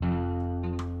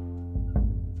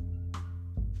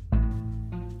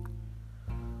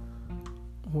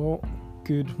Well,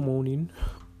 good morning,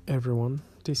 everyone.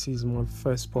 This is my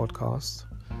first podcast,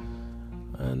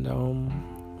 and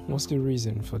what's the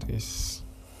reason for this?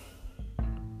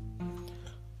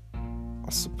 I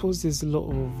suppose there's a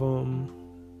lot of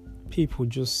people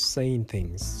just saying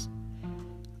things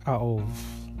out of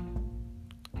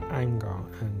anger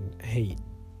and hate,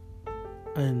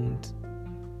 and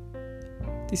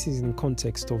this is in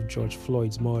context of George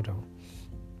Floyd's murder.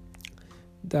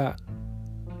 That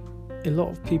a lot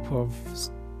of people have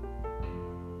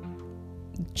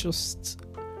just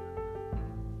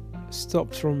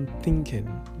stopped from thinking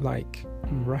like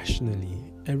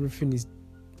rationally.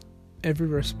 Every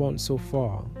response so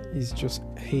far is just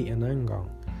hate and anger.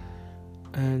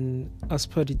 And as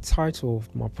per the title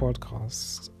of my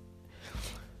podcast,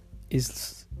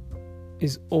 is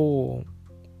all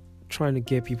trying to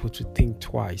get people to think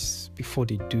twice before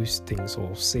they do things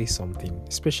or say something,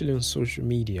 especially on social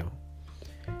media.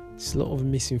 It's a lot of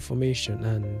misinformation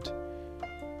and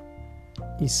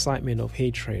incitement of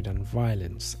hatred and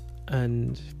violence,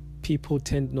 and people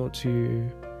tend not to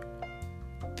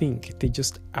think. They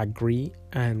just agree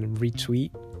and retweet.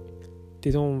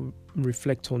 They don't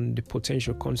reflect on the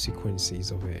potential consequences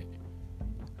of it.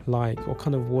 Like, what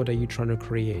kind of world are you trying to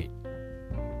create?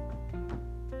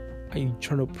 Are you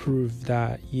trying to prove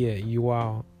that you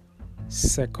are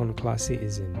second-class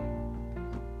citizen?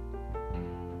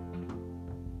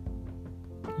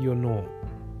 You're not.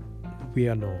 We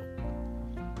are not.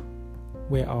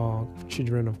 We are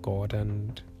children of God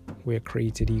and we're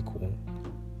created equal.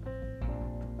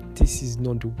 This is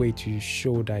not the way to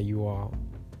show that you are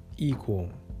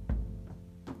equal.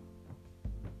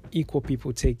 Equal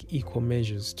people take equal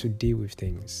measures to deal with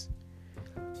things.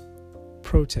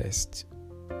 Protest.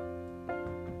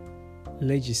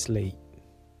 Legislate.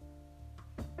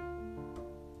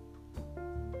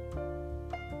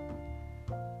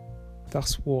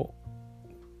 That's what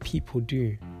people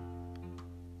do.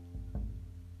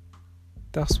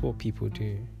 That's what people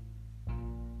do.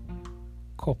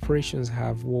 Corporations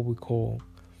have what we call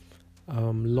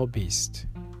lobbyists.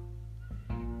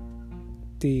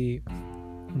 They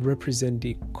represent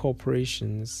the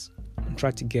corporations and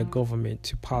try to get government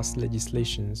to pass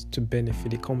legislations to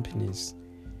benefit the companies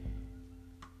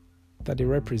that they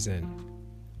represent.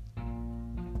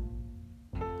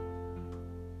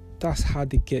 That's how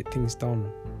they get things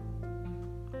done.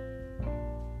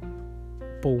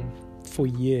 But for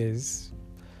years,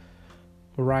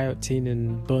 rioting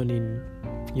and burning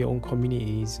your own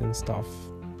communities and stuff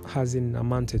hasn't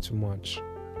amounted to much.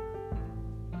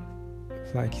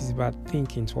 Like, it's about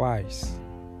thinking twice.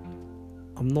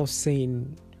 I'm not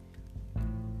saying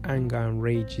anger and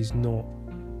rage is not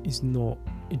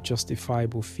a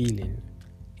justifiable feeling.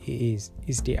 It is.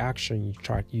 It's the action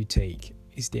you take.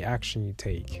 It's the action you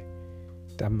take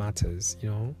that matters,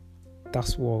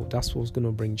 That's what's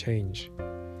gonna bring change.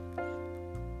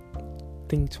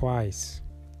 Think twice.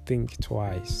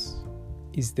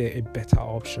 Is there a better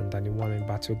option than the one I'm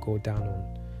about to go down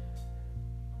on?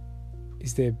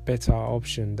 Is there a better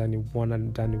option than the one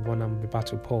I'm about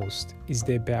to post? Is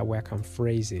there a better way I can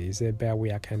phrase it? Is there a better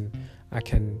way I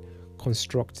can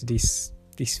construct this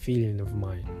feeling of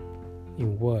mine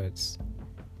in words?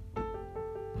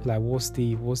 Like, what's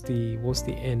the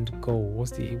end goal?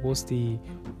 What's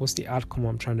the outcome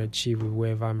I'm trying to achieve with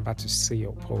whatever I'm about to say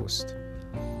or post?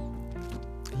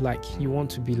 Like, you want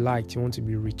to be liked, you want to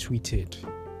be retweeted,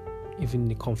 even in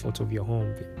the comfort of your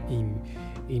home,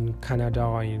 in Canada,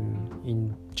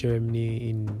 in Germany,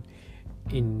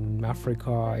 in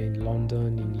Africa, in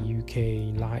London, in the UK,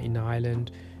 in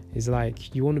Ireland. It's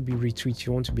like, you want to be retweeted,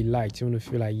 you want to be liked, you want to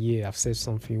feel like, I've said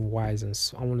something wise and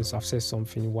I've said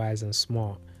something wise and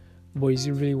smart. But is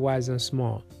it really wise and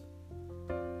smart?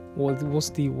 What's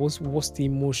the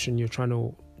emotion you're trying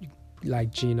to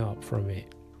gin up from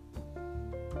it?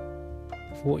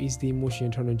 What is the emotion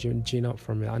you're trying to gin up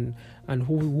from it? And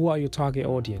who are your target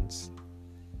audience?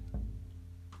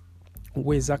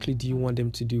 What exactly do you want them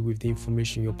to do with the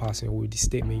information you're passing or with the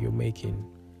statement you're making?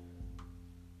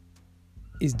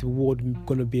 Is the world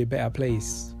gonna be a better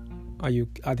place? Are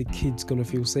the kids gonna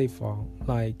feel safer?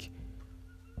 Like,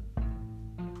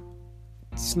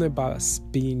 it's not about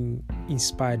being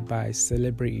inspired by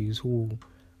celebrities who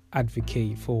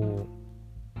advocate for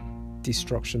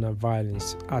destruction and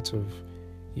violence out of,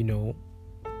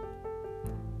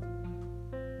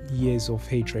 years of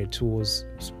hatred towards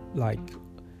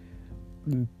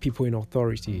people in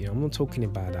authority. I'm not talking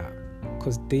about that,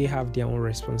 because they have their own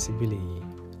responsibility.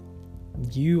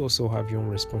 You also have your own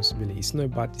responsibility. It's not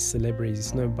about the celebrities.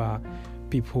 It's not about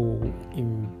people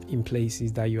in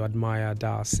places that you admire that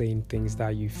are saying things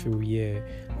that you feel,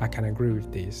 I can agree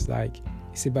with this. Like,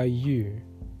 It's about you.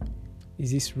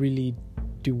 Is this really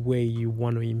the way you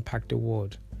want to impact the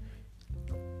world?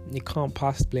 You can't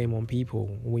pass blame on people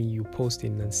when you're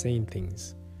posting and saying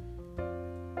things.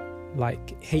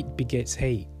 Like, hate begets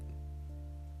hate.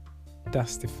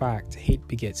 That's the fact. Hate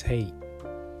begets hate.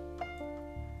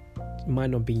 It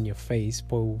might not be in your face,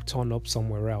 but it will turn up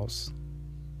somewhere else.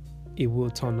 It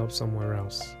will turn up somewhere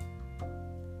else.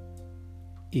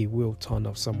 It will turn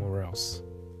up somewhere else.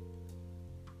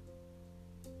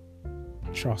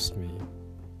 Trust me.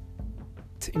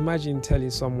 Imagine telling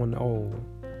someone, oh,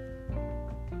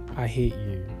 I hate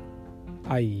you.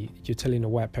 You're telling a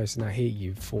white person, I hate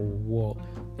you for what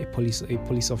a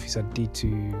police officer did to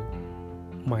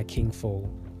my kinfolk,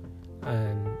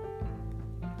 and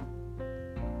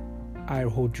I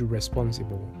hold you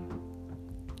responsible.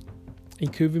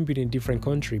 It could even be in a different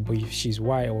country, but if she's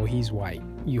white or he's white,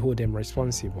 you hold them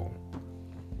responsible.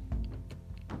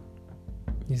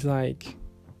 It's like,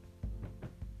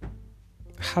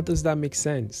 how does that make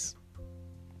sense?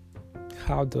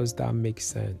 How does that make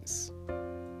sense?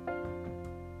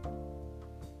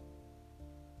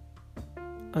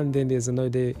 And then there's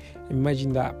another,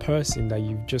 imagine that person that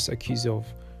you've just accused of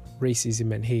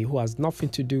racism and hate, who has nothing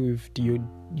to do with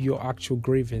your actual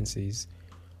grievances,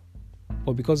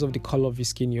 but because of the color of his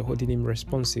skin, you're holding him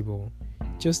responsible.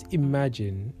 Just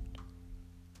imagine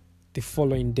the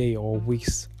following day or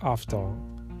weeks after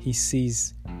he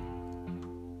sees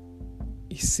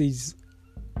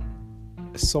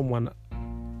someone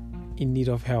in need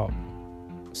of help,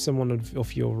 someone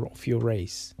of your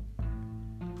race.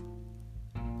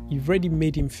 You've already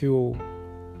made him feel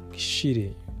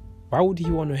shitty. Why would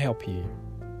he want to help you?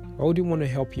 Why would he want to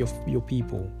help your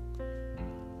people?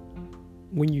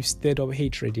 When you stirred up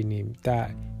hatred in him,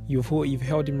 that you've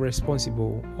held him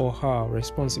responsible or her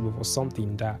responsible for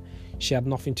something that she had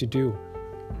nothing to do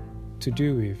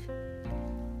with.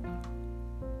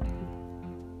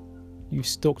 You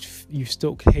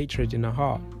stoked hatred in her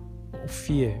heart, or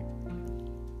fear.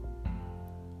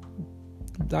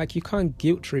 Like, you can't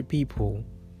guilt trip people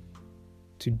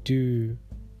to do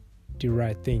the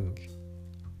right thing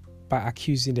by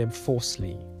accusing them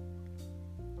falsely.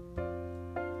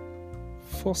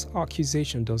 False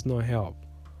accusation does not help.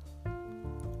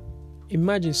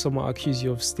 Imagine someone accuse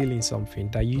you of stealing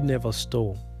something that you never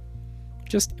stole.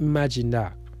 Just imagine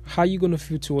that. How are you going to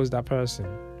feel towards that person?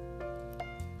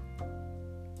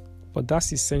 But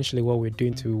that's essentially what we're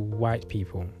doing to white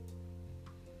people.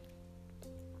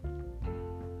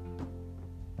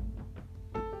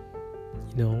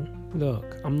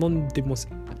 Look, I'm not the most,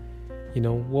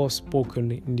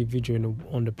 well-spoken individual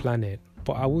on the planet,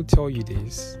 but I will tell you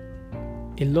this.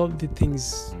 A lot of the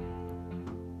things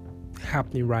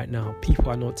happening right now, people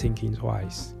are not thinking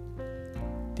twice.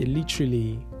 They're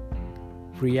literally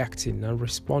reacting and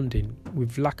responding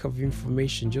with lack of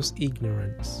information, just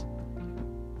ignorance.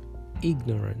 And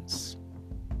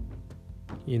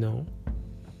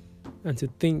to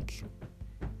think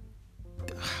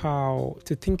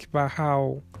about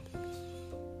how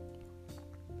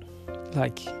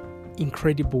like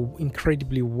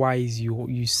incredibly wise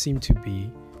you seem to be,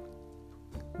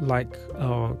 like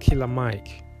Killer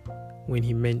Mike, when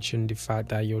he mentioned the fact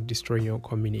that you're destroying your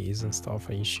communities and stuff,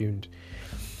 and you should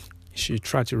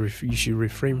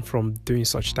refrain from doing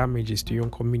such damages to your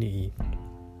own community.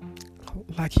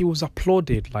 Like, he was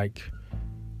applauded, like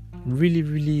really,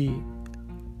 really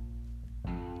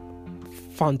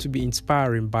found to be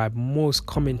inspiring by most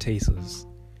commentators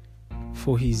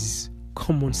for his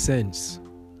common sense.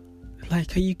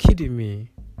 Like, are you kidding me?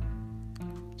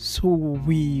 So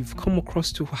we've come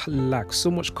across to lack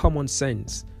so much common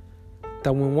sense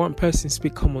that when one person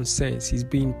speaks common sense, he's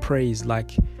being praised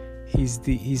like he's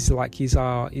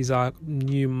our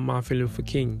new Martin Luther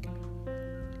King.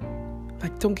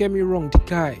 Like, don't get me wrong, the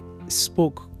guy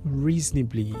spoke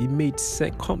reasonably. He made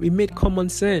common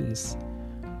sense,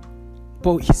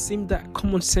 but it seemed that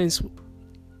common sense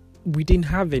we didn't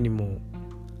have anymore,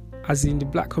 as in the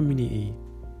black community.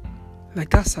 Like,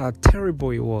 that's how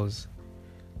terrible it was,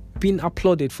 being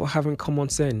applauded for having common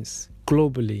sense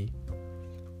globally,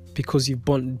 because you've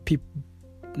burned people.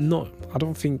 I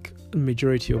don't think the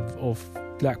majority of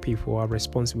black people are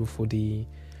responsible for the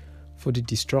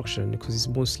destruction, because it's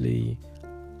mostly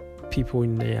people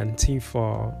in the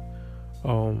Antifa,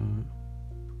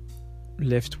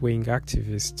 left-wing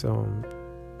activist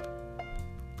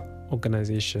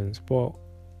organizations. But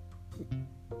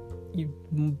you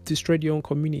destroyed your own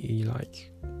community.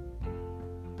 Like,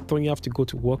 don't you have to go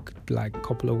to work like a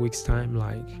couple of weeks time?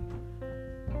 Like,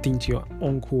 think your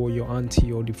uncle or your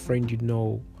auntie or the friend you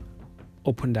know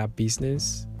opened that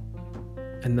business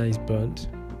and now it's burnt.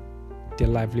 their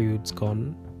livelihood's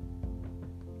gone.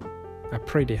 I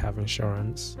pray they have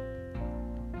insurance.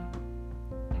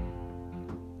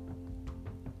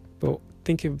 But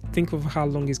think of how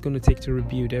long it's going to take to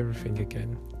rebuild everything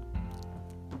again.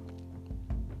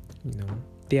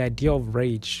 The idea of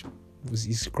rage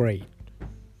is great,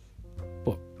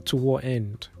 but to what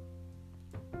end?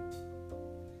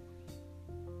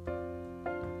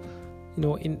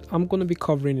 I'm going to be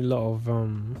covering a lot of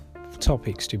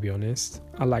topics, to be honest.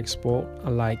 I like sport. I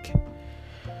like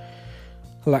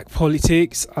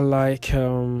politics. I'm a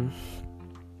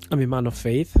man of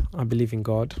faith. I believe in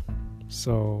God.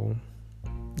 So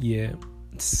yeah,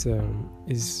 it's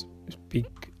big.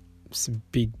 It's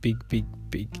big.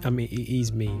 I mean, it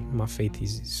is me. My faith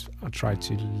is I try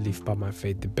to live by my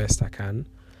faith the best I can.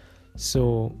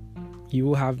 So you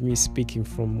will have me speaking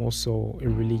from also a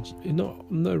religion,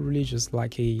 not religious,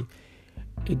 like a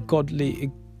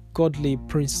godly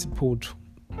principled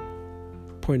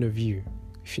point of view,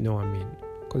 if you know what I mean.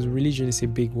 Because religion is a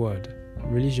big word.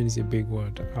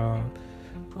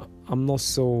 I'm not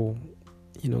so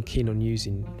keen on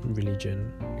using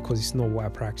religion because it's not what I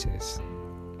practice.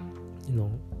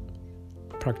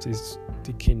 Practice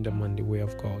the kingdom and the way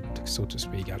of God, so to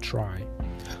speak. I try,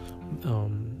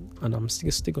 and I'm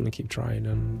still gonna keep trying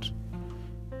and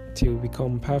till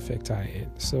become perfect at it.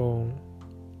 So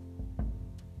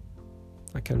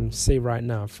I can say right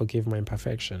now, forgive my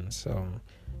imperfections. So,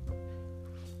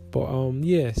 but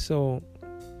so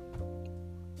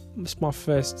it's my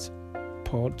first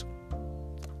pod,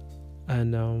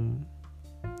 and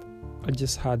I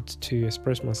just had to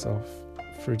express myself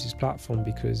through this platform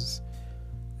because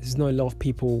there's not a lot of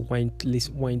people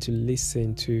wanting to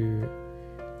listen to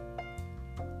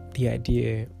the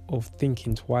idea of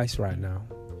thinking twice right now.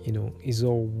 It's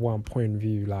all one point of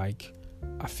view, like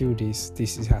I feel this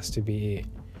has to be it.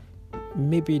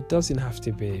 Maybe it doesn't have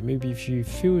to be. Maybe if you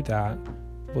feel that,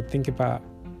 but think about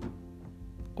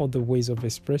other ways of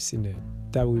expressing it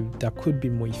that could be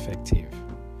more effective.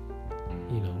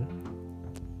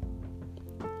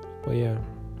 But yeah,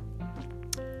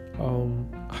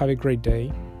 have a great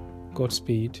day,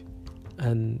 Godspeed,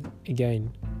 and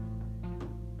again,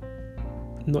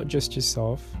 not just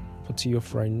yourself but to your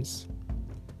friends,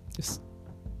 just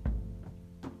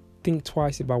think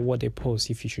twice about what they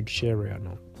post, if you should share it or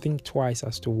not. Think twice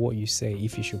as to what you say,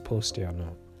 if you should post it or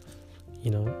not.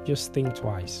 Just think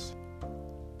twice.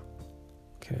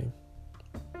 Okay,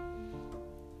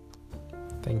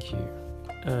 thank you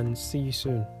and see you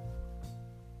soon.